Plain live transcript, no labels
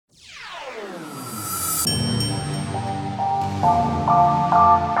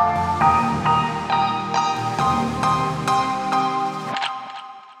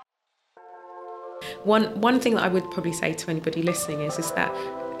one thing that I would probably say to anybody listening is that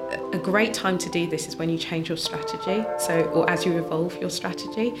a great time to do this is when you change your strategy, or as you evolve your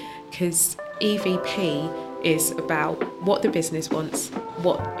strategy, because EVP is about what the business wants,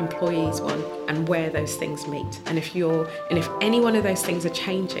 what employees want, and where those things meet. And if any one of those things are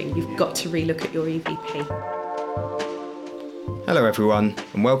changing, you've got to relook at your EVP. Hello everyone,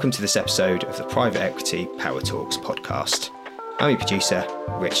 and welcome to this episode of the Private Equity Power Talks podcast. I'm your producer,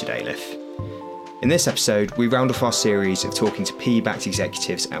 Richard Aliff. In this episode, we round off our series of talking to PE-backed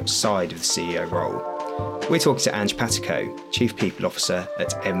executives outside of the CEO role. We're talking to Ange Patico, Chief People Officer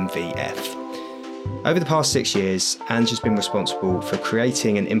at MVF. Over the past 6 years, Ange has been responsible for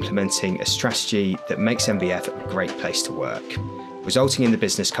creating and implementing a strategy that makes MVF a great place to work, resulting in the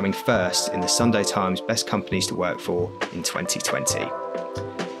business coming first in the Sunday Times Best Companies to Work For in 2020.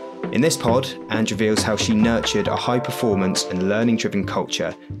 In this pod, Ange reveals how she nurtured a high-performance and learning-driven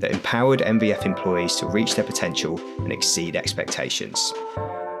culture that empowered MVF employees to reach their potential and exceed expectations.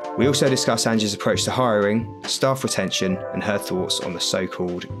 We also discuss Ange's approach to hiring, staff retention, and her thoughts on the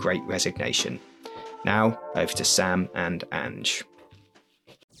so-called Great Resignation. Now, over to Sam and Ange.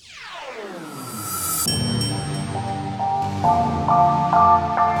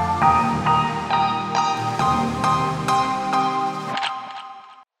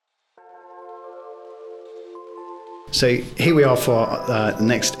 So here we are for the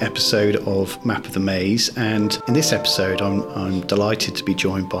next episode of Map of the Maze, and in this episode I'm delighted to be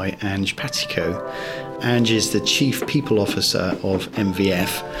joined by Ange Patico. Ange is the Chief People Officer of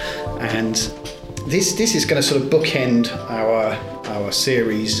MVF, and this is going to sort of bookend our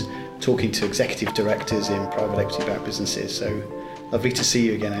series talking to executive directors in private equity-backed businesses. So lovely to see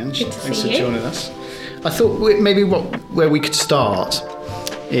you again, Ange. Thanks for joining us. I thought maybe where we could start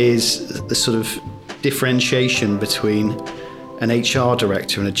is the sort of differentiation between an HR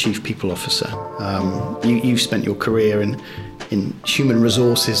director and a chief people officer. You've spent your career in human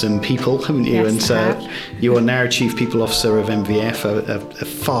resources and people, haven't you? Yes, and you are now chief people officer of MVF, a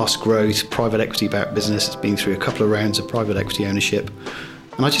fast growth private equity backed business that's been through a couple of rounds of private equity ownership.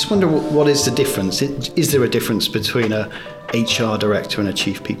 And I just wonder, what is the difference? Is there a difference between a HR director and a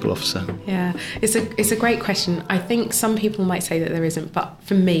chief people officer? Yeah, it's a great question. I think some people might say that there isn't, but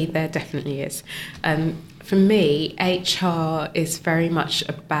for me, there definitely is. For me, HR is very much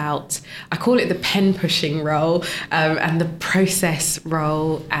about, I call it the pen pushing role, and the process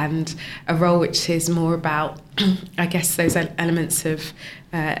role, and a role which is more about, I guess, those elements of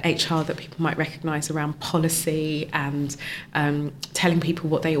HR that people might recognise around policy and telling people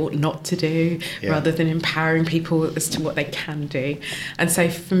what they ought not to do, rather than empowering people as to what they can do. And so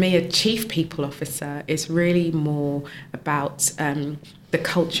for me, a chief people officer is really more about the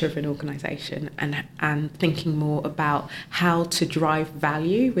culture of an organisation and thinking more about how to drive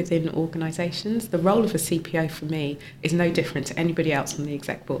value within organisations. The role of a CPO for me is no different to anybody else on the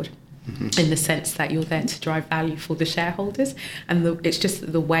exec board. Mm-hmm. In the sense that you're there to drive value for the shareholders, and it's just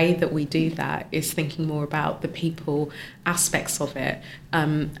that the way that we do that is thinking more about the people aspects of it.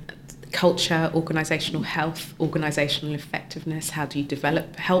 Culture, organisational health, organisational effectiveness. How do you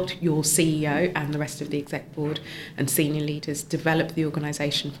help your CEO and the rest of the exec board and senior leaders develop the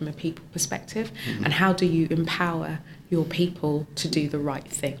organisation from a people perspective? Mm-hmm. And how do you empower your people to do the right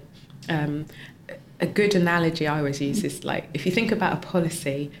thing? A good analogy I always use is like, if you think about a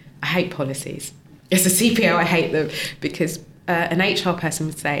policy, I hate policies. As a CPO, I hate them because an HR person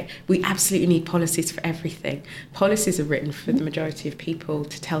would say, we absolutely need policies for everything. Policies are written for the majority of people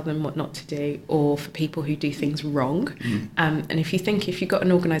to tell them what not to do, or for people who do things wrong. Mm. And if you've got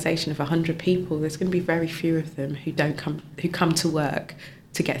an organisation of 100 people, there's going to be very few of them who come to work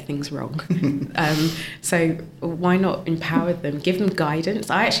to get things wrong. So why not empower them, give them guidance?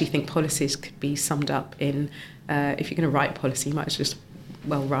 I actually think policies could be summed up in, if you're going to write policy, you might just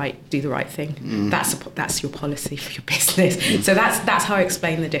do the right thing. Mm. That's your policy for your business. Mm. So that's how I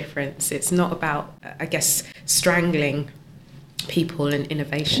explain the difference. It's not about, I guess, strangling people and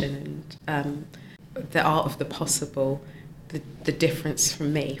innovation and the art of the possible. The difference for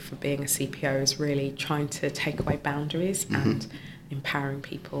me for being a CPO is really trying to take away boundaries and empowering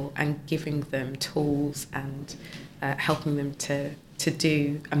people and giving them tools and helping them to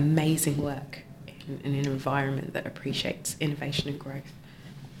do amazing work in an environment that appreciates innovation and growth.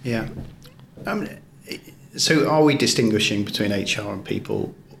 Yeah. So are we distinguishing between HR and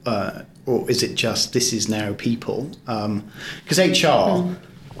people, or is it just this is now people? Because HR,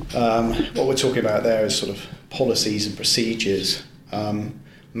 what we're talking about there is sort of policies and procedures,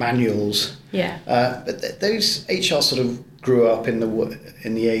 manuals. Yeah. But those HR sort of grew up in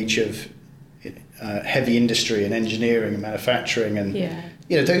the age of heavy industry and engineering and manufacturing, and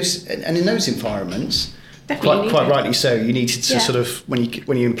those, and in those environments, Definitely quite rightly so, you needed to Yeah. sort of, when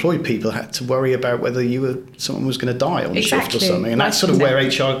you employed people, had to worry about whether someone was going to die on shift or Exactly. something, and that's sort of where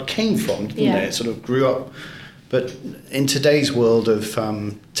HR came from, didn't Yeah. it? It sort of grew up. But in today's world of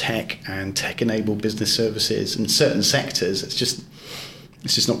tech and tech-enabled business services in certain sectors, it's just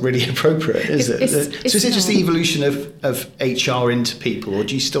not really appropriate, is it? It's So is it just the not. evolution of HR into people, or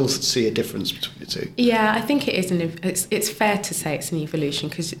do you still see a difference between the two? Yeah, I think it is it's fair to say it's an evolution,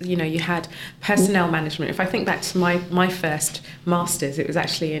 because you had personnel management. If I think back to my first masters, it was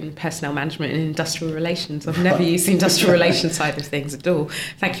actually in personnel management and industrial relations. I've never used the industrial relations side of things at all.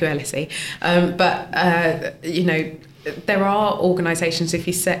 Thank you, LSE. There are organisations,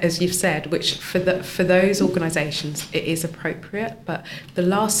 as you've said, which for those organisations it is appropriate. But the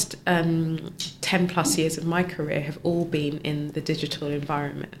last 10 plus years of my career have all been in the digital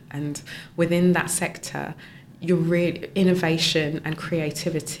environment, and within that sector, innovation and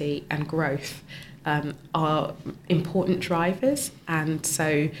creativity and growth are important drivers, and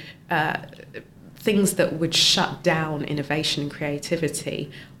so. Things that would shut down innovation and creativity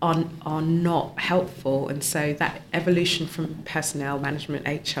are not helpful, and so that evolution from personnel management,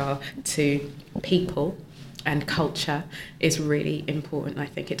 HR, to people and culture is really important. I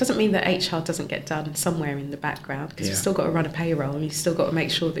think it doesn't mean that HR doesn't get done somewhere in the background, because you've still got to run a payroll and you've still got to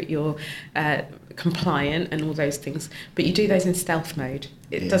make sure that you're compliant and all those things, but you do those in stealth mode.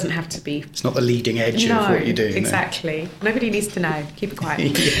 It doesn't have to be. It's not the leading edge of what you're doing. Exactly. Nobody needs to know. Keep it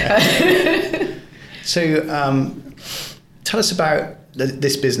quiet. So tell us about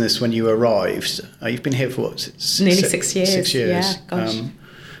this business when you arrived. You've been here for what? Nearly 6 years. 6 years. Yeah, gosh.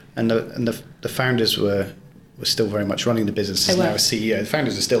 And the founders were still very much running the business. They As were. now a CEO. The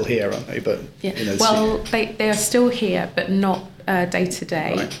founders are still here, aren't they? But Yeah. the They are still here, but not day to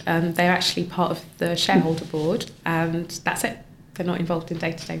day. Right. They're actually part of the shareholder board, and that's it. They're not involved in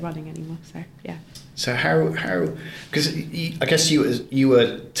day to day running anymore. So yeah. So how because I guess you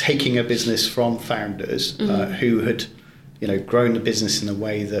were taking a business from founders who had grown the business in a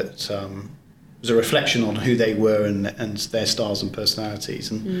way that was a reflection on who they were and their styles and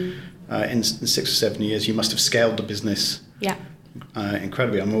personalities, and in 6 or 7 years you must have scaled the business Yeah.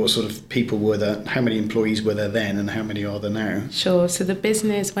 incredibly. I mean, what sort of people were there? How many employees were there then, and how many are there now? Sure. So the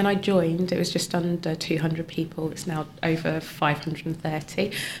business, when I joined, it was just under 200 people. It's now over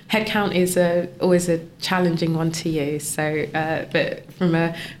 530. Headcount is always a challenging one to use. So, but from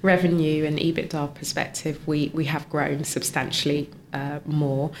a revenue and EBITDA perspective, we have grown substantially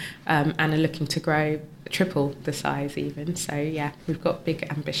more, and are looking to grow triple the size even. So yeah, we've got big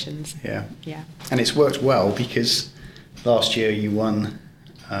ambitions. Yeah. Yeah. And it's worked well, because last year you won,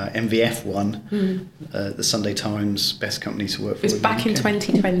 MVF won, the Sunday Times Best Company to Work For. It was back in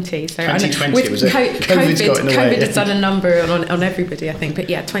 2020. So 2020 with was it? COVID's got in the way. COVID has done a number on everybody, I think. But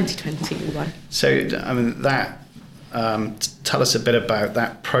yeah, 2020 we won. So, I mean, tell us a bit about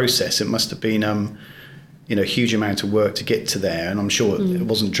that process. It must have been, a huge amount of work to get to there, and I'm sure it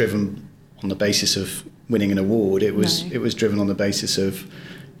wasn't driven on the basis of winning an award. It was driven on the basis of,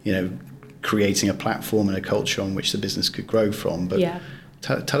 creating a platform and a culture on which the business could grow from. But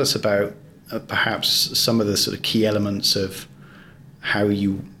tell us about perhaps some of the sort of key elements of how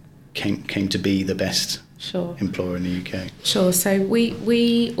you came to be the best employer in the UK. Sure. So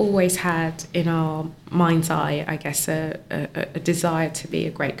we always had in our mind's eye, I guess, a desire to be a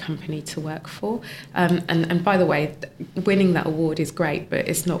great company to work for. And by the way, winning that award is great, but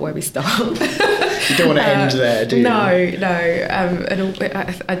it's not where we start. You don't want to end there, do you? No. And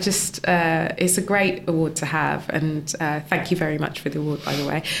I just, it's a great award to have, and thank you very much for the award, by the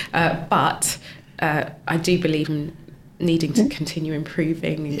way. But I do believe in needing to continue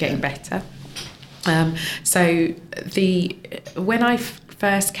improving and getting better. So when I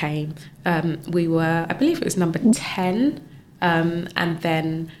first came, we were, I believe it was number 10, and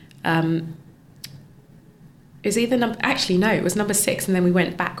then it was either it was number 6, and then we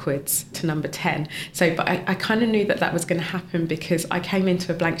went backwards to number 10. So, but I kind of knew that was going to happen, because I came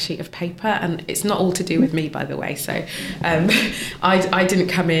into a blank sheet of paper, and it's not all to do with me, by the way. So, I didn't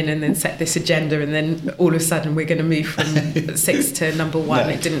come in and then set this agenda, and then all of a sudden we're going to move from 6 to number 1.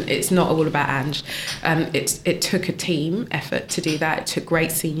 No. It's not all about Ange. It took a team effort to do that. It took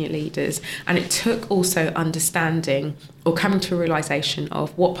great senior leaders, and it took also understanding or coming to a realization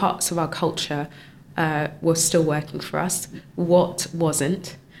of what parts of our culture was still working for us, what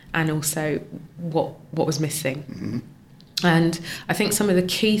wasn't, and also what was missing. And I think some of the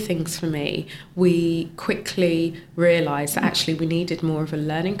key things for me, we quickly realised that actually we needed more of a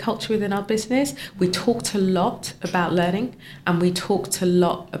learning culture within our business. We talked a lot about learning, and we talked a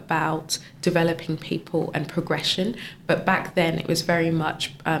lot about developing people and progression. But back then it was very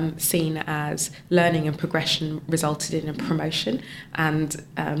much seen as learning and progression resulted in a promotion. And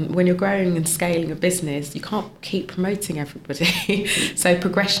when you're growing and scaling a business, you can't keep promoting everybody. So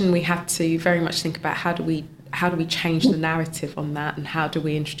progression, we had to very much think about how do we change the narrative on that, and how do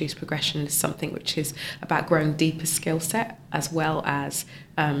we introduce progression as something which is about growing deeper skill set as well as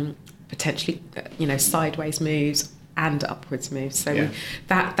potentially sideways moves and upwards moves. So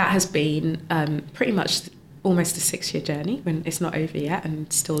that has been pretty much almost a 6-year journey, when it's not over yet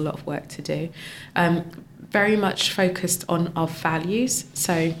and still a lot of work to do. Very much focused on our values.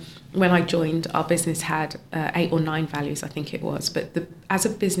 So when I joined, our business had 8 or 9 values, I think it was, but as a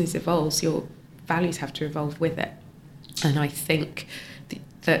business evolves, your values have to evolve with it. And I think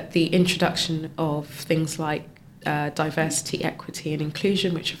that the introduction of things like diversity, equity and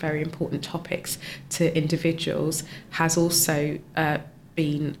inclusion, which are very important topics to individuals, has also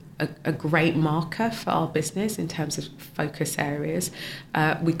been a great marker for our business in terms of focus areas.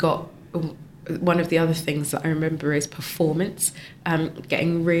 We got one of the other things that I remember is performance,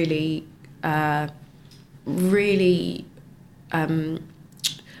 getting really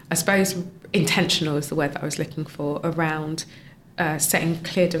I suppose intentional is the word that I was looking for, around setting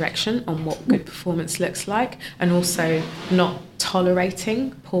clear direction on what good performance looks like, and also not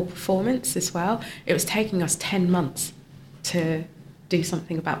tolerating poor performance as well. It was taking us 10 months to do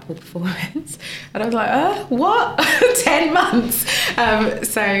something about poor performance. And I was like, what? 10 months?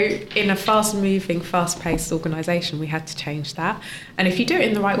 So in a fast-moving, fast-paced organisation, we had to change that. And if you do it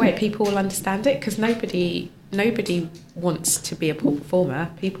in the right way, people will understand it, because nobody wants to be a poor performer.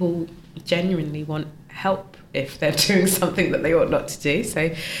 People genuinely want help if they're doing something that they ought not to do.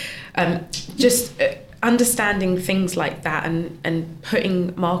 So just understanding things like that and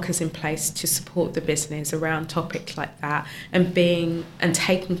putting markers in place to support the business around topics like that, and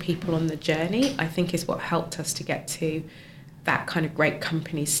taking people on the journey, I think is what helped us to get to that kind of great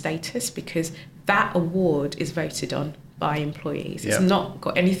company status, because that award is voted on by employees. It's not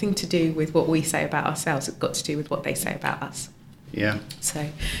got anything to do with what we say about ourselves, it's got to do with what they say about us. Yeah. So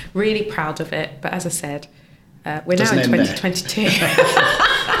really proud of it. But as I said, we're now in 2022.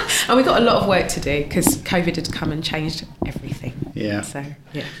 And we've got a lot of work to do, because COVID had come and changed everything. Yeah. So,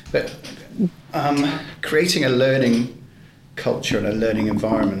 yeah. But creating a learning culture and a learning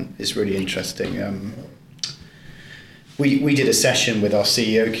environment is really interesting. We did a session with our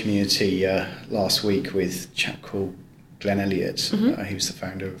CEO community last week with a chap called Glenn Elliott. Mm-hmm. He was the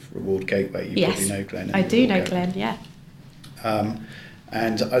founder of Reward Gateway. You probably know Glenn. I do know Glenn, yeah.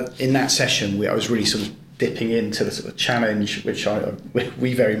 And in that session, I was really sort of dipping into the sort of challenge, which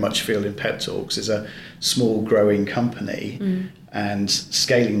we very much feel in Pep Talks, is a small growing company and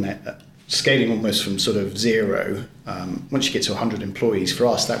scaling almost from sort of zero. Once you get to 100 employees, for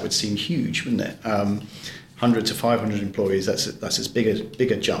us that would seem huge, wouldn't it? 100 to 500 employees, that's as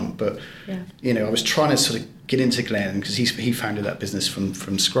big a jump. But I was trying to sort of get into Glenn, because he founded that business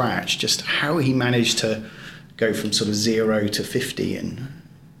from scratch. Just how he managed to go from sort of 0 to 50 and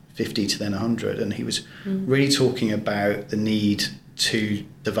 50 to then 100, and he was really talking about the need to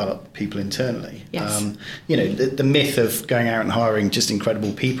develop people internally. Yes. The myth of going out and hiring just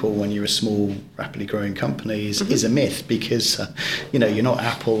incredible people when you're a small, rapidly growing company is a myth, because you're not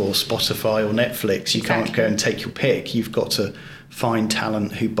Apple or Spotify or Netflix. You can't go and take your pick. You've got to find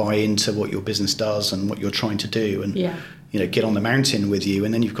talent who buy into what your business does and what you're trying to do, and get on the mountain with you,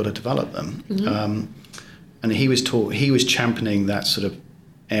 and then you've got to develop them. And he was championing that sort of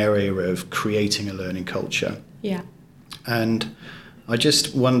area of creating a learning culture. Yeah. And I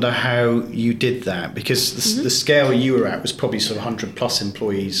just wonder how you did that, because the scale you were at was probably sort of 100 plus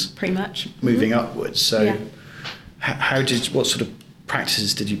employees. Pretty much. Moving upwards. So what sort of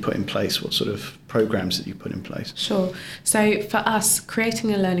practices did you put in place? What sort of programs did you put in place? Sure. So for us,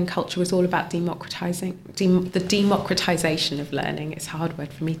 creating a learning culture was all about the democratization of learning. It's a hard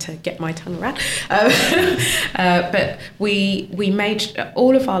word for me to get my tongue around. But we made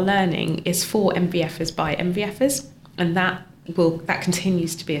all of our learning is for MVFers by MVFers, and that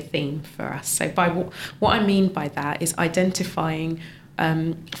continues to be a theme for us. So what I mean by that is identifying,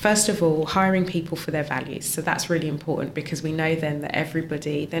 first of all, hiring people for their values. So that's really important, because we know then that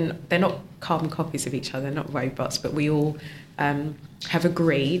everybody, they're not carbon copies of each other, they're not robots, but we all have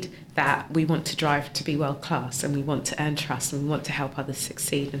agreed that we want to drive to be world class, and we want to earn trust, and we want to help others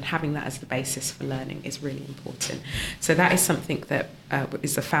succeed, and having that as the basis for learning is really important. So that is something that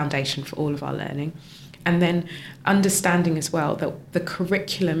is the foundation for all of our learning. And then understanding as well that the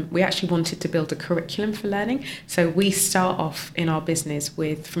curriculum, we actually wanted to build a curriculum for learning. So we start off in our business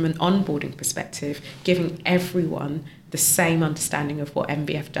with, from an onboarding perspective, giving everyone the same understanding of what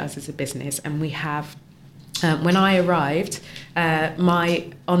MBF does as a business. And we have, when I arrived,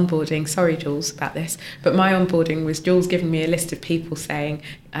 my onboarding, sorry Jules about this, but my onboarding was Jules giving me a list of people saying,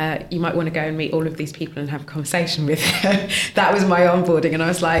 you might want to go and meet all of these people and have a conversation with them. That was my onboarding. And I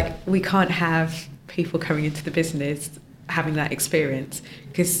was like, we can't have people coming into the business having that experience,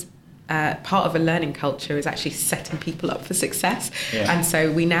 because part of a learning culture is actually setting people up for success. And so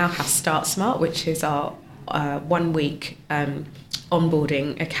we now have Start Smart, which is our 1 week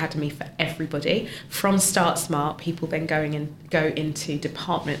onboarding academy for everybody. From Start Smart, people then go into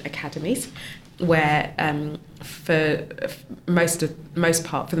department academies, where for the most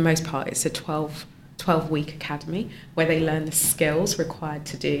part it's a 12-week academy where they learn the skills required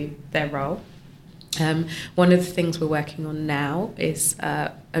to do their role. One of the things we're working on now is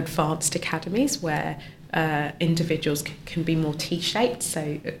advanced academies, where individuals can be more T-shaped,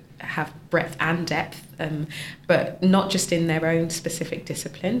 so have breadth and depth, but not just in their own specific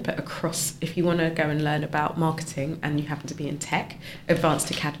discipline, but across. If you want to go and learn about marketing and you happen to be in tech,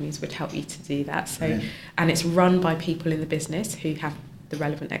 advanced academies would help you to do that. So, and it's run by people in the business who have the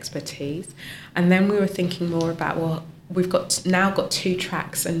relevant expertise. And then we were thinking more about, well, we've now got 2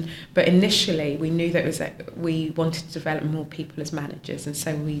 tracks, but initially we knew that we wanted to develop more people as managers, and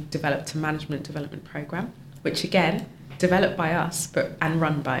so we developed a management development program, which again developed by us and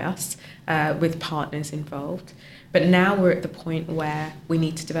run by us, with partners involved. But now we're at the point where we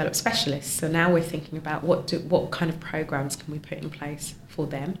need to develop specialists. So now we're thinking about what kind of programs can we put in place for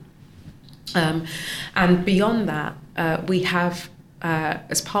them, and beyond that, we have.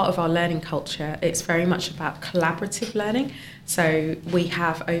 As part of our learning culture, it's very much about collaborative learning. So we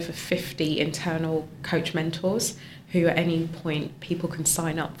have over 50 internal coach mentors who at any point people can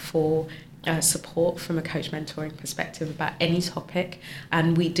sign up for support from a coach mentoring perspective about any topic.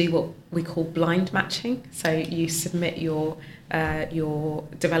 And we do what we call blind matching. So you submit your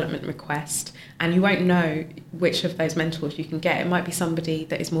development request, and you won't know which of those mentors you can get. It might be somebody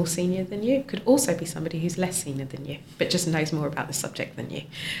that is more senior than you. It could also be somebody who's less senior than you, but just knows more about the subject than you.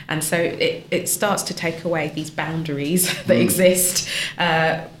 And so it starts to take away these boundaries that exist,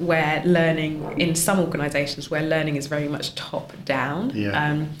 where learning, in some organisations where learning is very much top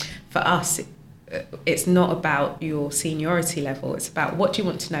down. For us, it's not about your seniority level. It's about what do you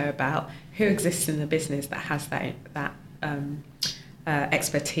want to know about, who exists in the business that has that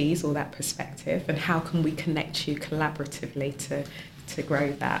expertise or that perspective, and how can we connect you collaboratively to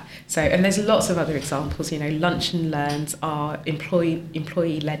grow that. So, and there's lots of other examples. Lunch and Learns are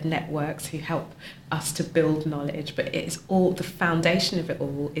employee-led networks who help us to build knowledge, but it's all, the foundation of it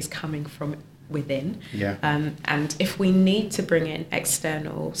all is coming from within. And if we need to bring in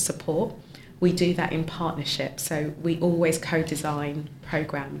external support, we do that in partnership. So we always co-design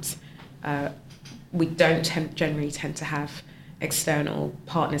programs. We don't generally tend to have external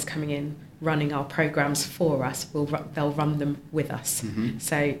partners coming in running our programs for us. They'll run them with us.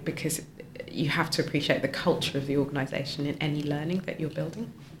 So because you have to appreciate the culture of the organisation in any learning that you're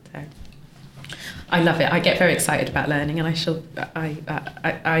building. So I love it. I get very excited about learning, and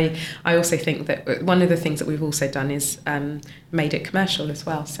I also think that one of the things that we've also done is made it commercial as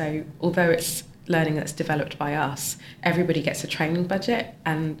well. So although it's learning that's developed by us, everybody gets a training budget,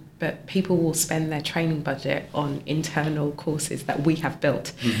 but people will spend their training budget on internal courses that we have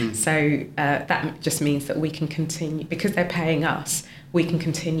built. So that just means that we can continue, because they're paying us, we can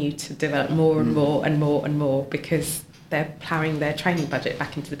continue to develop more and more and more and more, because they're ploughing their training budget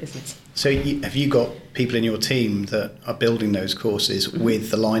back into the business. So have you got people in your team that are building those courses with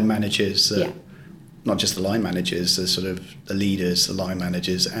the line managers, not just the line managers, the sort of the leaders, the line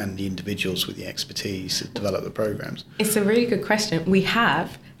managers, and the individuals with the expertise to develop the programs? It's a really good question. We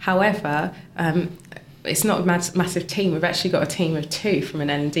have, however, it's not a massive team. We've actually got a team of 2 from an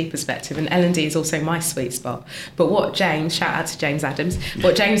L&D perspective, and L&D is also my sweet spot. But what James, shout out to James Adams,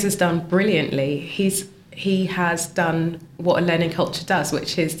 what James has done brilliantly, he has done what a learning culture does,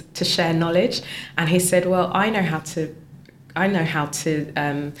 which is to share knowledge. And he said, well, I know how to kind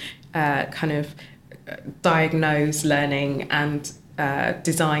of diagnose learning and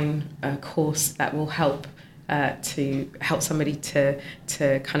design a course that will help somebody to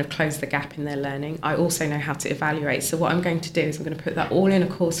kind of close the gap in their learning. I also know how to evaluate. So what I'm going to do is I'm going to put that all in a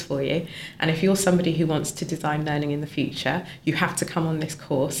course for you. And if you're somebody who wants to design learning in the future, you have to come on this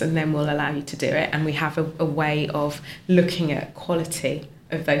course, and then we'll allow you to do it. And we have a way of looking at quality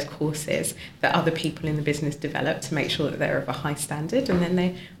of those courses that other people in the business develop to make sure that they're of a high standard, and then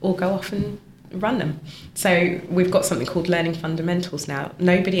they all go off and run them. So we've got something called Learning Fundamentals now.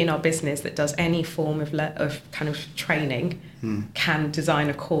 Nobody in our business that does any form of kind of training can design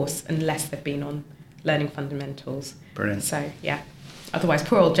a course unless they've been on Learning Fundamentals. Brilliant. So, yeah. Otherwise,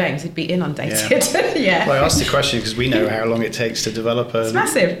 poor old James, he'd be inundated. Yeah. Well, I asked the question because we know how long it takes to develop a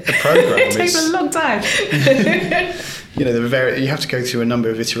program. It takes a long time. You have to go through a number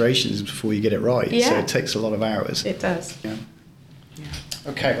of iterations before you get it right. Yeah. So it takes a lot of hours. It does. Yeah.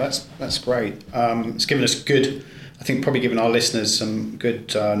 Okay, that's great. It's given us probably given our listeners some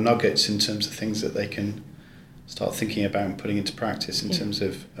good nuggets in terms of things that they can start thinking about and putting into practice in terms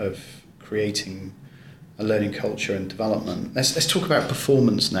of creating a learning culture and development. Let's talk about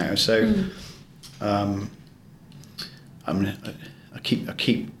performance now. So, I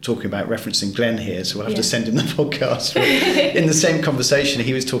keep talking about referencing Glenn here, so we'll have to send him the podcast. But in the same conversation,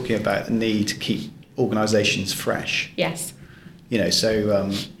 he was talking about the need to keep organisations fresh. Yes.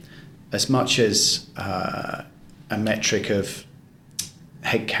 So as much as a metric of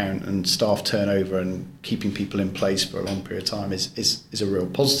headcount and staff turnover and keeping people in place for a long period of time is a real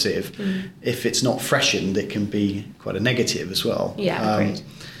positive. If it's not freshened, it can be quite a negative as well. Yeah, agreed.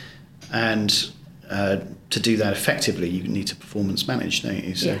 And to do that effectively, you need to performance manage, don't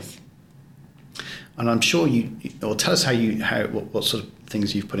you? So, yes. And I'm sure or tell us what sort of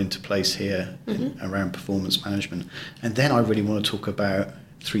things you've put into place here around performance management. And then I really want to talk about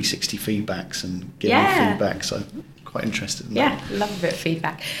 360 feedbacks and giving feedback. So I'm quite interested in that. Yeah, love a bit of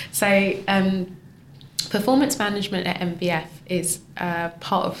feedback. So performance management at MVF is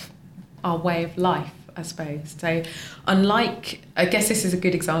part of our way of life, I suppose. So I guess this is a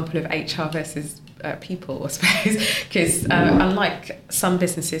good example of HR versus people, I suppose, because unlike some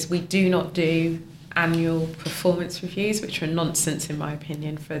businesses, we do not do annual performance reviews, which are nonsense in my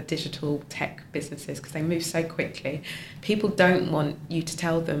opinion for digital tech businesses because they move so quickly. People don't want you to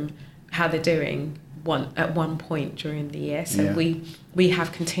tell them how they're doing at one point during the year. So we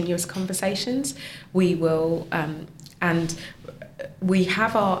have continuous conversations. We will and we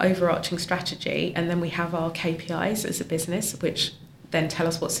have our overarching strategy, and then we have our KPIs as a business, which then tell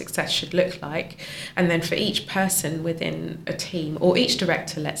us what success should look like. And then for each person within a team, or each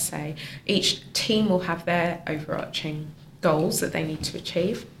director, let's say, each team will have their overarching goals that they need to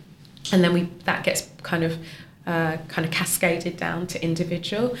achieve. And then that gets kind of cascaded down to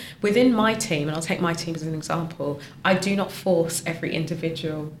individual. Within my team, and I'll take my team as an example, I do not force every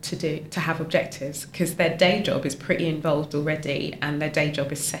individual to have objectives because their day job is pretty involved already, and their day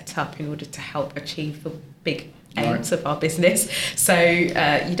job is set up in order to help achieve the big aims of our business. So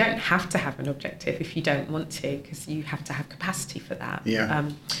you don't have to have an objective if you don't want to, because you have to have capacity for that.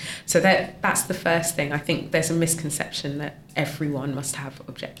 So that's the first thing. I think there's a misconception that everyone must have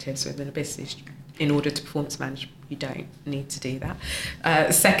objectives within a business in order to performance manage. You don't need to do that.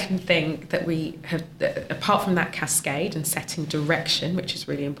 The second thing that we have, apart from that cascade and setting direction, which is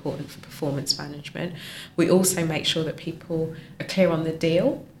really important for performance management, we also make sure that people are clear on the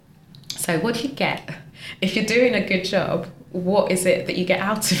deal. So what do you get? If you're doing a good job, what is it that you get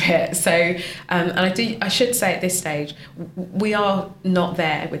out of it? So, and I should say at this stage, we are not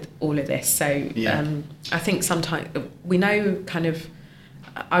there with all of this. So I think sometimes we know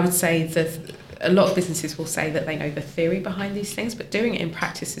I would say that a lot of businesses will say that they know the theory behind these things, but doing it in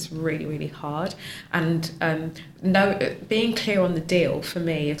practice is really, really hard. And being clear on the deal for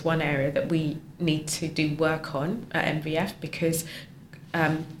me is one area that we need to do work on at MVF, because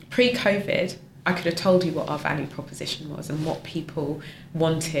pre-COVID, I could have told you what our value proposition was and what people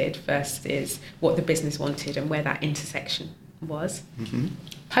wanted versus what the business wanted and where that intersection was.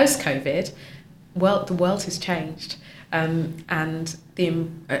 Post-COVID, the world has changed. And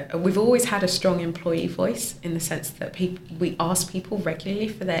we've always had a strong employee voice in the sense that we ask people regularly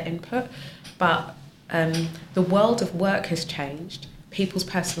for their input, but the world of work has changed. People's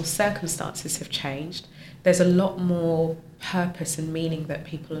personal circumstances have changed. There's a lot more purpose and meaning that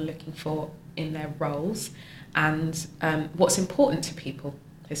people are looking for in their roles, and what's important to people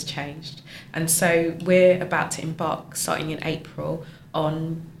has changed. And so we're about to embark, starting in April,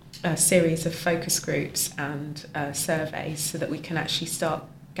 on a series of focus groups and surveys so that we can actually start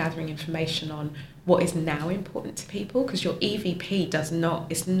gathering information on what is now important to people, because your EVP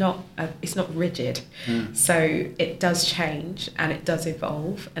it's not rigid. So it does change and it does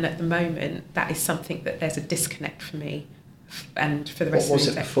evolve, and at the moment that is something that there's a disconnect for me and for the rest of the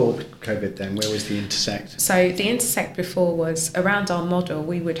exec. What was it before COVID then? Where was the intersect? So the intersect before was around our model.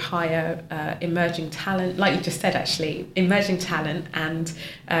 We would hire emerging talent, like you just said actually, emerging talent, and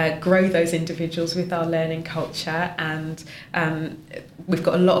grow those individuals with our learning culture. And we've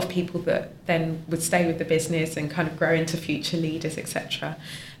got a lot of people that then would stay with the business and kind of grow into future leaders, etc.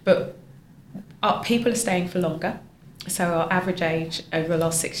 But People are staying for longer. So our average age over the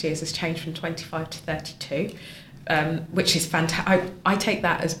last 6 years has changed from 25 to 32, which is fantastic. I take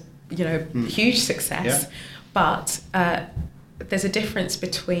that as, huge success. Yeah. But there's a difference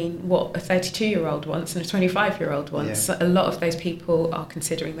between what a 32-year-old wants and a 25-year-old wants. Yeah. A lot of those people are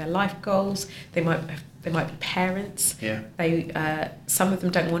considering their life goals. They might be parents. Yeah. Some of them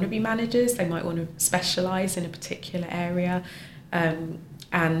don't want to be managers. They might want to specialise in a particular area.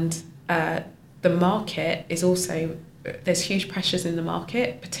 And the market is also, there's huge pressures in the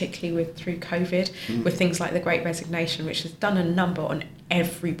market, particularly through COVID, with things like the Great Resignation, which has done a number on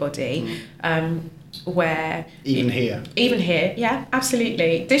everybody. Where even here, yeah,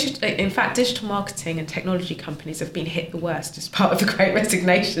 absolutely. Digital marketing and technology companies have been hit the worst as part of the Great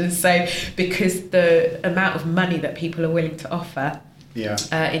Resignation. So because the amount of money that people are willing to offer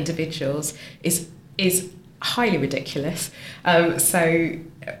individuals is highly ridiculous. So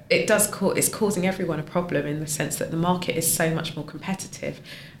it's causing everyone a problem in the sense that the market is so much more competitive.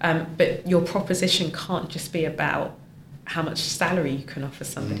 But your proposition can't just be about how much salary you can offer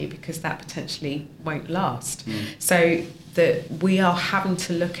somebody, because that potentially won't last. So that we are having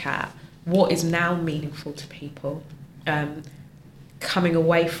to look at what is now meaningful to people, coming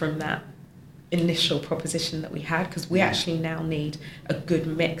away from that initial proposition that we had, because we actually now need a good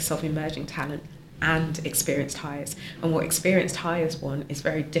mix of emerging talent and experienced hires. And what experienced hires want is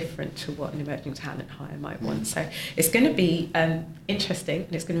very different to what an emerging talent hire might want. So it's going to be interesting,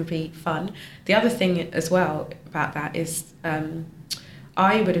 and it's going to be fun. The other thing as well about that is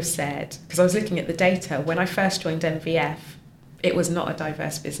I would have said, because I was looking at the data, when I first joined MVF, it was not a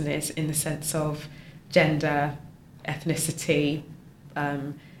diverse business in the sense of gender, ethnicity,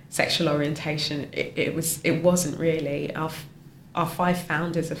 sexual orientation. It wasn't really. Our 5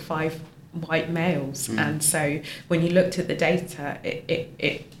 founders are 5 white males, and so when you looked at the data,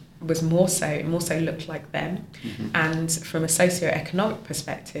 it was more so looked like them, and from a socio-economic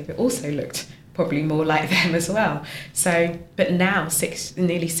perspective, it also looked probably more like them as well. So, but now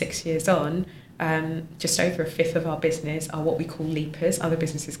nearly 6 years on, just over a fifth of our business are what we call leapers. Other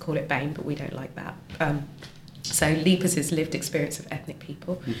businesses call it BAME, but we don't like that. So leapers is lived experience of ethnic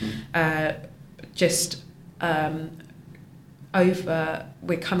people.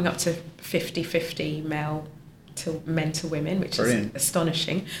 We're coming up to 50-50 men to women, which Brilliant. is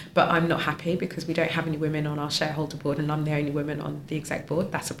astonishing, but I'm not happy because we don't have any women on our shareholder board, and I'm the only woman on the exec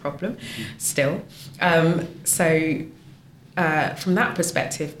board. That's a problem still. So from that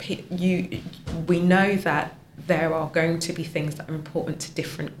perspective, we know that there are going to be things that are important to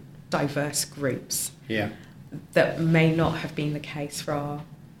different diverse groups that may not have been the case for our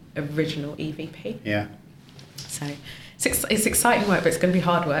original EVP. So it's exciting work, but it's going to be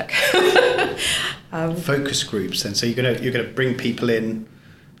hard work. Focus groups then. So you're going to bring people in,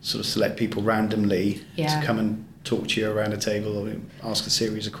 sort of select people randomly to come and talk to you around a table or ask a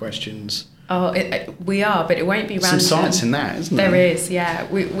series of questions. We are, but it won't be random. Some science in that, isn't there? There is, yeah.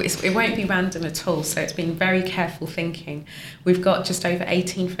 It won't be random at all, so it's been very careful thinking. We've got just over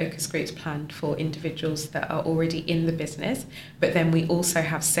 18 focus groups planned for individuals that are already in the business, but then we also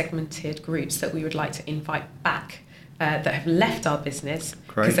have segmented groups that we would like to invite back that have left our business,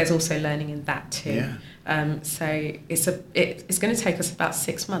 because there's also learning in that too. So it's going to take us about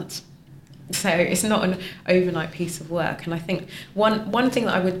 6 months. So it's not an overnight piece of work. And I think one thing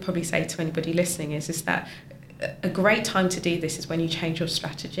that I would probably say to anybody listening is that a great time to do this is when you change your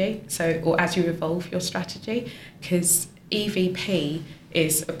strategy, or as you evolve your strategy, because EVP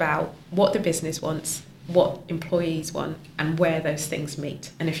is about what the business wants, what employees want, and where those things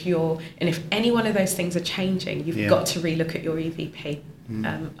meet. And if any one of those things are changing, you've got to relook at your EVP.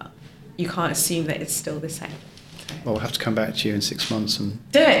 You can't assume that it's still the same. Well, we'll have to come back to you in 6 months and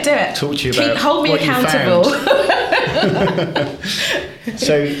do it. Talk to you about hold me what accountable. You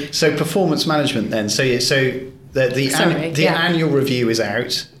found. So performance management then. So the annual review is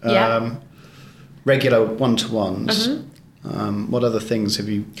out. Regular one-to-ones. What other things have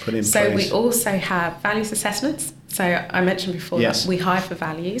you put in place? So we also have values assessments. So I mentioned before that we hire for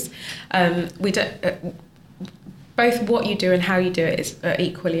values. We do. Both what you do and how you do it is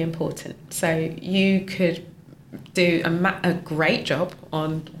equally important. So you could do a great job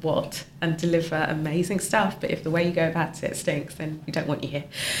on what and deliver amazing stuff, but if the way you go about it stinks, then we don't want you here.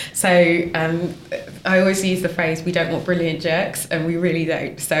 So I always use the phrase, we don't want brilliant jerks, and we really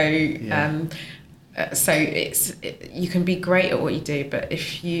don't. So you can be great at what you do, but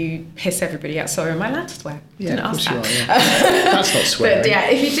if you piss everybody out, sorry, am I allowed to swear? Yeah, of course you are. Yeah. That's not swearing.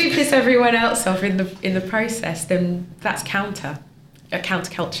 But if you do piss everyone else off in the process, then that's counter.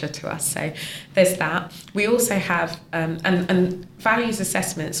 counterculture to us. So there's that. We also have and values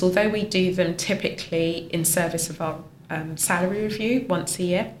assessments, although we do them typically in service of our salary review once a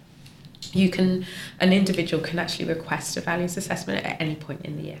year. An individual can actually request a values assessment at any point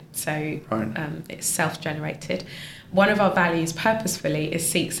in the year. So it's self-generated. One of our values purposefully is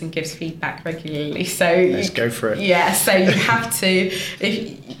seeks and gives feedback regularly. So let's go for it. Yeah, so you have to,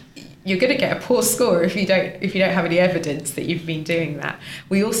 if you're going to get a poor score if you don't have any evidence that you've been doing that.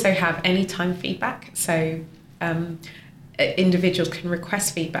 We also have anytime feedback. So individuals can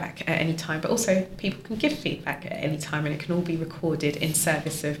request feedback at any time, but also people can give feedback at any time, and it can all be recorded in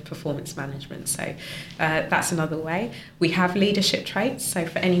service of performance management. So that's another way. We have leadership traits. So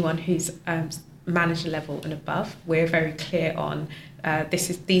for anyone who's manager level and above, we're very clear on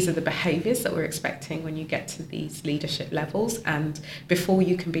these are the behaviours that we're expecting when you get to these leadership levels, and before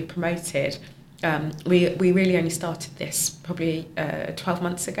you can be promoted. We really only started this probably 12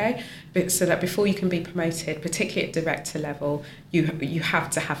 months ago, so that before you can be promoted, particularly at director level, you have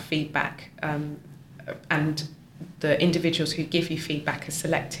to have feedback, and the individuals who give you feedback are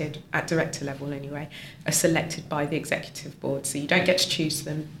selected, at director level anyway, are selected by the executive board. So you don't get to choose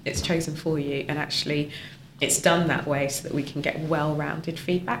them, it's chosen for you, and actually it's done that way so that we can get well-rounded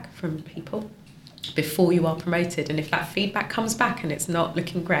feedback from people before you are promoted. And if that feedback comes back and it's not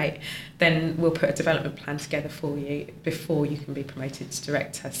looking great, then we'll put a development plan together for you before you can be promoted to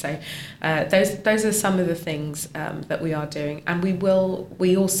director. So those are some of the things that we are doing. And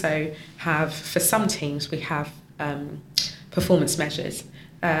we also have, for some teams, we have performance measures.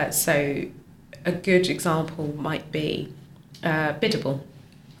 So a good example might be biddable,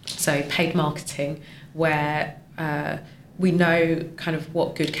 so paid marketing, where we know kind of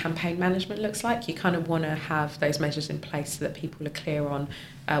what good campaign management looks like. You kind of want to have those measures in place so that people are clear on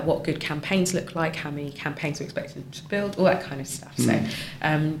what good campaigns look like, how many campaigns we're expecting to build, all that kind of stuff. So,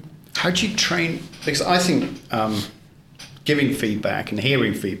 how do you train? Because I think giving feedback and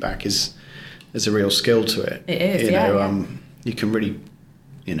hearing feedback is a real skill to it. It is, you can really,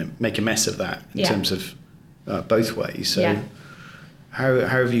 make a mess of that in terms of both ways. So, how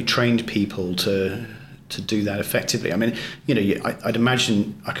have you trained people to do that effectively? I mean, I'd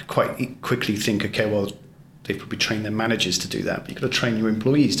imagine I could quite quickly think, okay, well, they've probably trained their managers to do that, but you've got to train your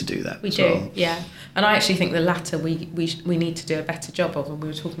employees to do that. We do, yeah. And I actually think the latter we need to do a better job of, and we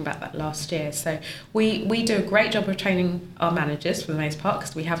were talking about that last year. So we do a great job of training our managers for the most part,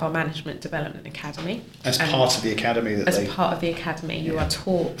 because we have our Management Development Academy. As part of the academy? Part of the academy, you are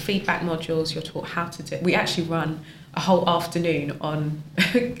taught feedback modules, you're taught how to do it. We actually run a whole afternoon on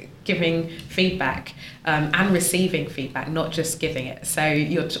giving feedback and receiving feedback, not just giving it. So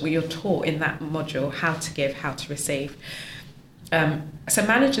you're taught in that module how to give, how to receive. So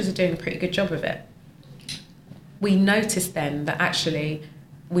managers are doing a pretty good job of it. We noticed then that actually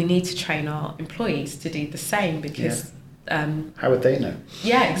we need to train our employees to do the same, because how would they know?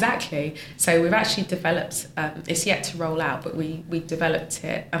 Yeah, exactly. So we've actually developed, it's yet to roll out, but we developed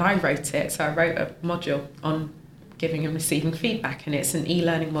it, and I wrote it. So I wrote a module on giving and receiving feedback, and it's an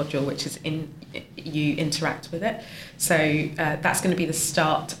e-learning module which is you interact with it. So that's going to be the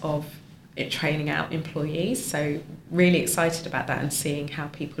start of it training out employees. So really excited about that and seeing how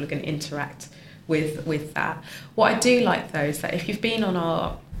people are going to interact with that. What I do like though is that if you've been on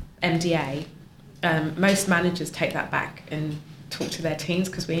our MDA, most managers take that back and talk to their teams,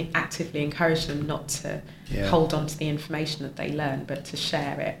 because we actively encourage them not to hold on to the information that they learn, but to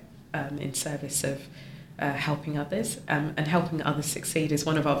share it in service of helping others, and helping others succeed is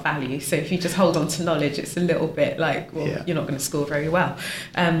one of our values. So if you just hold on to knowledge, it's a little bit like, you're not going to score very well.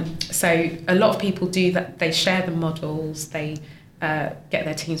 So a lot of people do that. They share the models, they get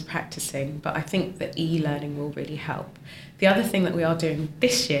their teams practicing, but I think that e-learning will really help. The other thing that we are doing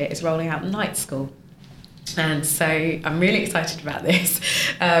this year is rolling out Night School. And so I'm really excited about this.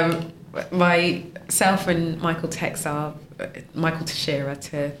 Myself and Michael Tex are Michael Teixeira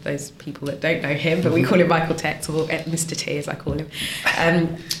to those people that don't know him, but we call him Michael Tex, or Mr. T as I call him.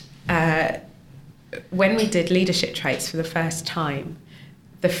 When we did leadership traits for the first time,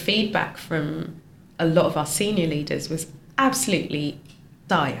 the feedback from a lot of our senior leaders was absolutely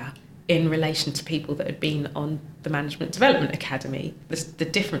dire in relation to people that had been on the Management Development Academy. The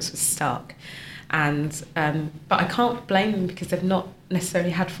difference was stark. But I can't blame them, because they've not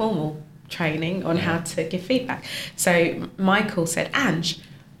necessarily had formal training on how to give feedback. So Michael said, Ange,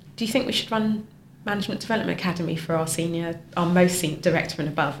 do you think we should run Management Development Academy for our most senior director and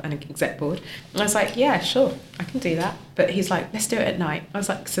above and an exec board? And I was like, yeah, sure, I can do that. But he's like, let's do it at night. I was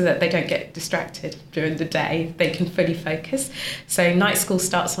like, so that they don't get distracted during the day, they can fully focus. So Night School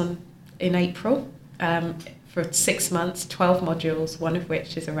starts in April. for 6 months, 12 modules, one of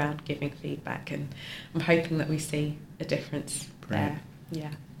which is around giving feedback, and I'm hoping that we see a difference there.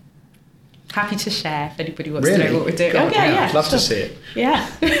 Yeah. Happy to share if anybody wants to know what we're doing. God, yeah. I'd love to see it.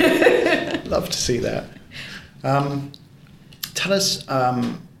 Yeah. Love to see that. Tell us,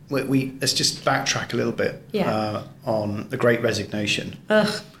 let's just backtrack a little bit on the Great Resignation.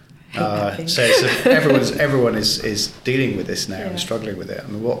 Ugh. So everyone is dealing with this now and struggling with it. I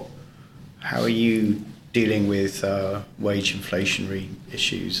mean, how are you dealing with wage inflationary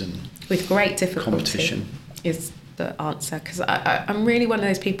issues and with great difficulty? Competition Is the answer, because I'm really one of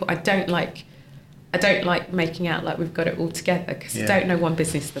those people. I don't like making out like we've got it all together, because I don't know one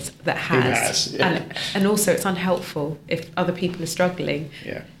business that has. And also it's unhelpful if other people are struggling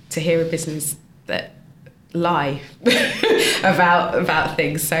to hear a business that lie about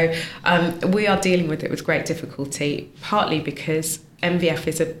things. So we are dealing with it with great difficulty, partly because MVF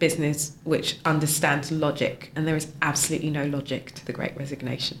is a business which understands logic, and there is absolutely no logic to the Great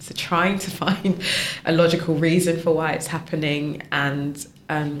Resignation. So trying to find a logical reason for why it's happening and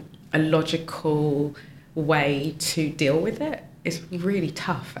a logical way to deal with it is really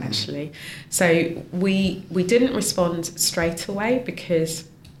tough, actually. So we didn't respond straight away, because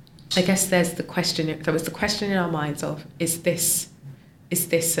I guess there was the question in our minds of, is this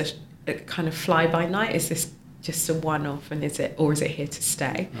a kind of fly by night? Is this just a one-off, and is it here to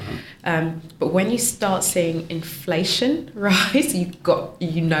stay? But when you start seeing inflation rise,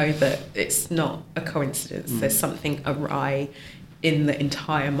 you know that it's not a coincidence. There's something awry in the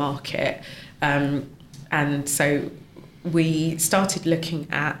entire market, and so we started looking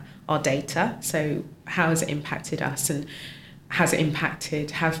at our data. So how has it impacted us, and have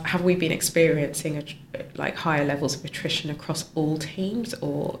we been experiencing higher levels of attrition across all teams,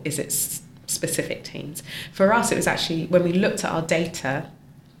 or is it specific teams? For us, it was actually, when we looked at our data,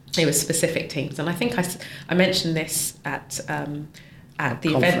 it was specific teams. And I think I mentioned this at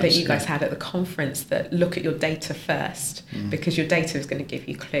the event that you guys had at the conference, that look at your data first, because your data is going to give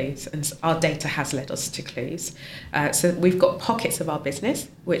you clues, and our data has led us to clues. So we've got pockets of our business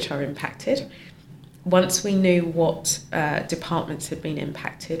which are impacted. Once we knew what departments had been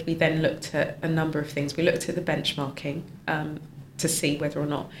impacted, we then looked at a number of things. We looked at the benchmarking to see whether or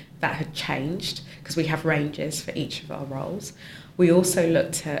not that had changed, because we have ranges for each of our roles. We also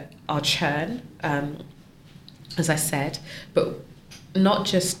looked at our churn, as I said, but not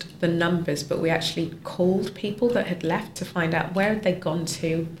just the numbers, but we actually called people that had left to find out where had they gone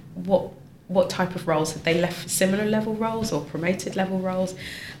to, what type of roles had they left for similar level roles or promoted level roles,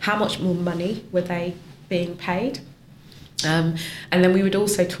 how much more money were they being paid. And then we would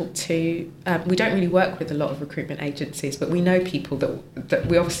also talk to, we don't really work with a lot of recruitment agencies, but we know people that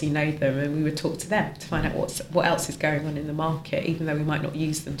we obviously know them, and we would talk to them to find out what else is going on in the market, even though we might not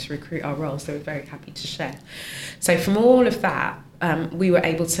use them to recruit our roles. So we're very happy to share. So from all of that, we were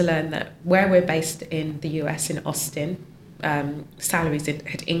able to learn that where we're based in the US, in Austin, salaries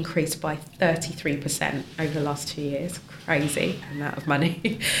had increased by 33% over the last 2 years. Crazy amount of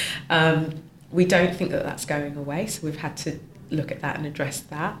money. We don't think that that's going away, so we've had to look at that and address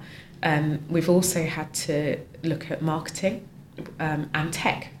that. We've also had to look at marketing and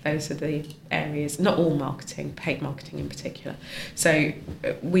tech. Those are the areas, not all marketing, paid marketing in particular. So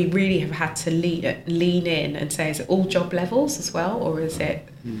we really have had to lean in and say, is it all job levels as well, or is it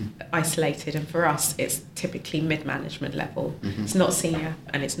isolated? And for us, it's typically mid-management level. It's not senior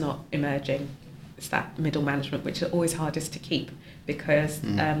and it's not emerging. It's that middle management, which is always hardest to keep, because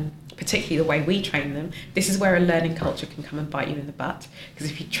particularly the way we train them, this is where a learning culture can come and bite you in the butt,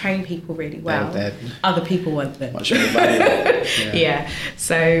 because if you train people really well, other people want them. Much more valuable. Yeah.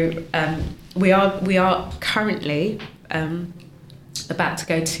 So we are currently about to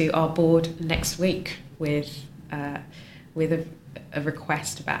go to our board next week with a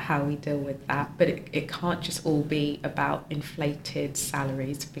request about how we deal with that. But it can't just all be about inflated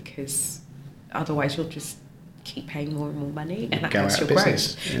salaries, because otherwise you'll just keep paying more and more money, and that hurts your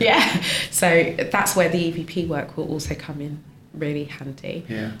growth. Yeah. So that's where the EVP work will also come in really handy.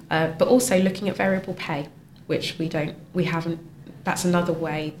 But also looking at variable pay, which we haven't. That's another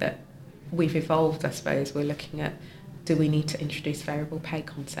way that we've evolved, I suppose. We're looking at, do we need to introduce variable pay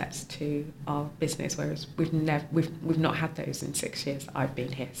concepts to our business, whereas we've not had those in 6 years that I've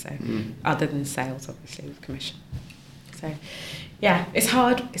been here. So other than sales, obviously, with commission. So yeah, it's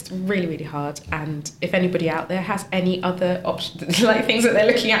hard. It's really, really hard. And if anybody out there has any other options, like things that they're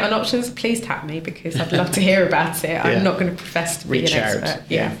looking at on options, please tap me, because I'd love to hear about it. I'm not going to profess to be an expert.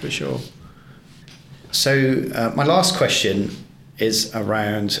 Yeah, for sure. So my last question is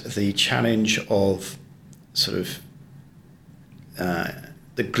around the challenge of sort of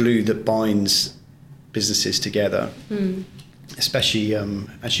the glue that binds businesses together, especially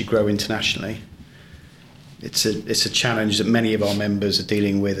as you grow internationally. It's a challenge that many of our members are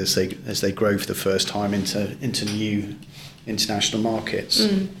dealing with as they grow for the first time into new international markets.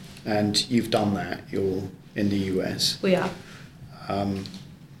 And you've done that. You're in the US. We are.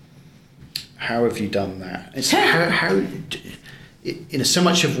 How have you done that? It's how so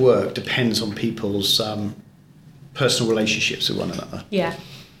much of work depends on people's personal relationships with one another. Yeah.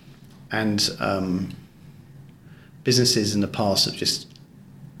 And businesses in the past have just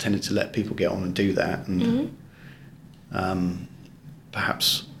tended to let people get on and do that, and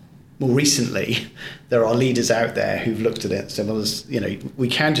perhaps more recently there are leaders out there who've looked at it and said, well, we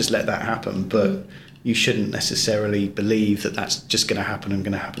can just let that happen, but you shouldn't necessarily believe that that's just going to happen and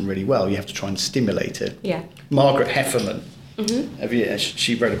going to happen really well. You have to try and stimulate it. Yeah. Margaret Heffernan,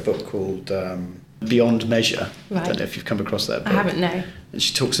 she wrote a book called Beyond Measure. Right. I don't know if you've come across that book. I haven't, no. And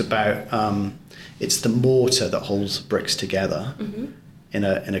she talks about it's the mortar that holds bricks together in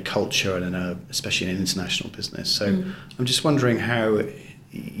a culture and especially in an international business. So I'm just wondering how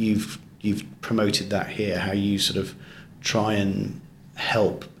you've promoted that here, how you sort of try and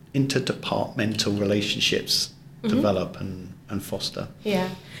help interdepartmental relationships develop and foster. Yeah.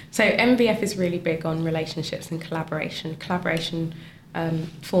 So MVF is really big on relationships and collaboration. Collaboration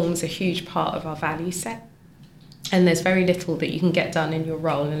forms a huge part of our value set. And there's very little that you can get done in your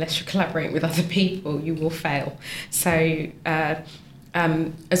role unless you're collaborating with other people. You will fail. So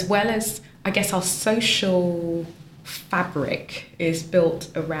as well as, I guess, our social fabric is built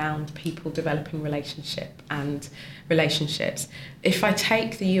around people developing relationships. If I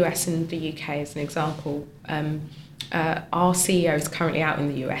take the US and the UK as an example, our CEO is currently out in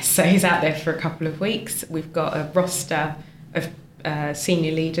the US, so he's out there for a couple of weeks. We've got a roster of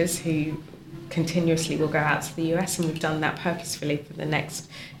senior leaders who continuously will go out to the US, and we've done that purposefully for the next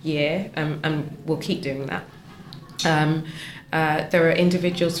year, and we'll keep doing that. There are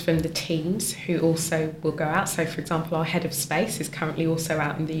individuals from the teams who also will go out. So, for example, our head of space is currently also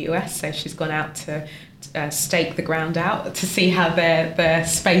out in the US, so she's gone out to stake the ground out to see how their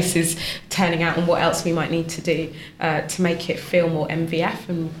space is turning out and what else we might need to do to make it feel more MVF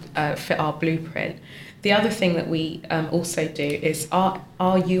and fit our blueprint. The other thing that we also do is our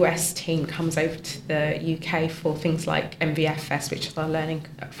US team comes over to the UK for things like MVF Fest, which is our learning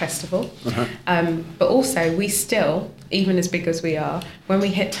festival. But also we still, even as big as we are, when we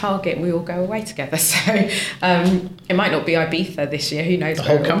hit target, we all go away together. So it might not be Ibiza this year, who knows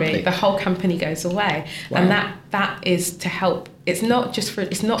where it will be. The whole company goes away. Wow. And that is to help. It's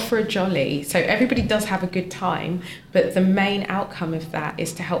not for a jolly. So everybody does have a good time, but the main outcome of that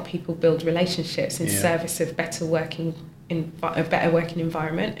is to help people build relationships in service of a better working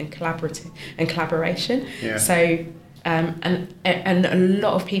environment and collaboration. Yeah. So and a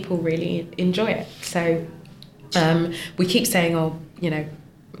lot of people really enjoy it. So we keep saying,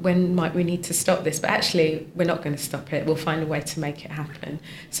 when might we need to stop this? But actually, we're not going to stop it. We'll find a way to make it happen.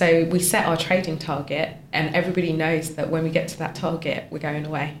 So we set our trading target, and everybody knows that when we get to that target, we're going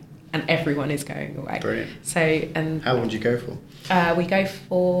away, and everyone is going away. Brilliant. So, how long do you go for? We go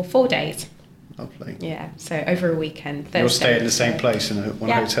for 4 days. Lovely. Yeah, so over a weekend. You'll stay in the same place in one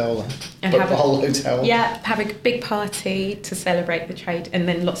hotel? And have the whole hotel? Yeah, have a big party to celebrate the trade, and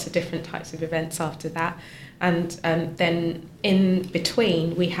then lots of different types of events after that. And then in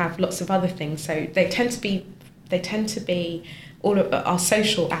between, we have lots of other things. So they tend to be all of our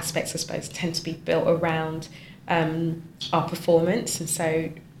social aspects, I suppose, tend to be built around our performance, and so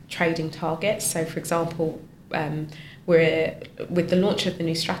trading targets. So, for example, we're with the launch of the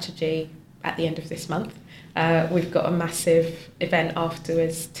new strategy at the end of this month. We've got a massive event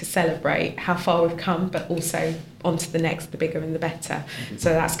afterwards to celebrate how far we've come, but also on to the next, the bigger and the better. So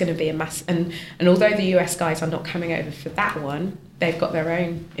that's going to be a mass. And although the US guys are not coming over for that one, they've got their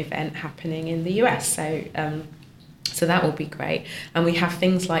own event happening in the US. So that will be great. And we have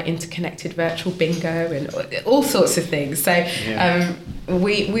things like interconnected virtual bingo and all sorts of things. So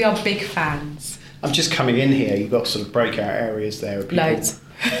we are big fans. I'm just coming in here. You've got sort of breakout areas there. Of people loads.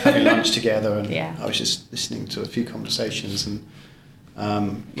 Having lunch together, and I was just listening to a few conversations, and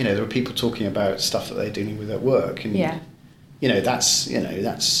there were people talking about stuff that they're dealing with at work, and that's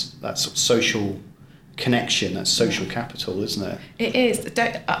sort of social connection, that's social capital, isn't it? It is.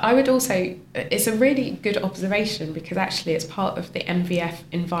 I would also, it's a really good observation, because actually it's part of the MVF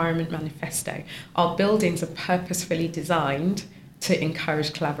Environment Manifesto. Our buildings are purposefully designed to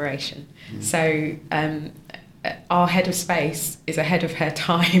encourage collaboration. So our head of space is ahead of her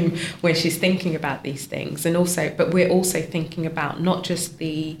time when she's thinking about these things, and also, but we're also thinking about not just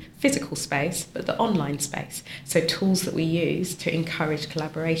the physical space but the online space, so tools that we use to encourage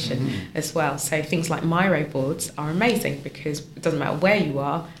collaboration as well. So things like Miro boards are amazing because it doesn't matter where you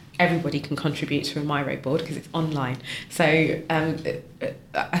are, everybody can contribute to a Miro board because it's online. So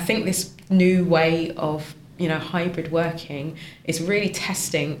I think this new way of hybrid working is really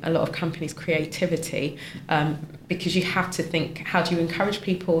testing a lot of companies' creativity, because you have to think, how do you encourage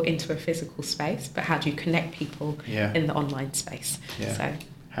people into a physical space, but how do you connect people in the online space? So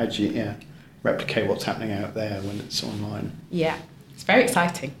how do you replicate what's happening out there when it's online? Yeah, it's very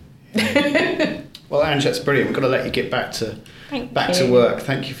exciting. Well, Ange, that's brilliant. We've got to let you get back to work.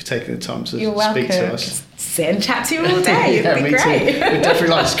 Thank you for taking the time to speak to us. Just sit and chat to you all day. It'd be great. Too. We'd definitely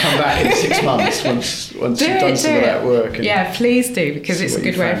like to come back in 6 months once you've done some of that work. Yeah, please do, because it's a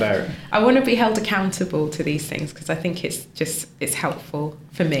good way. I want to be held accountable to these things, because I think it's helpful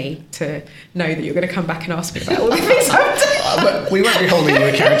for me to know that you're going to come back and ask me about all the things I've done. We won't be holding you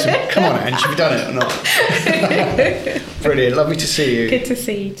accountable. Come on, Ange, have you done it or not? Brilliant. Lovely to see you. Good to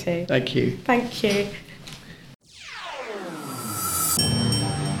see you too. Thank you. Thank you.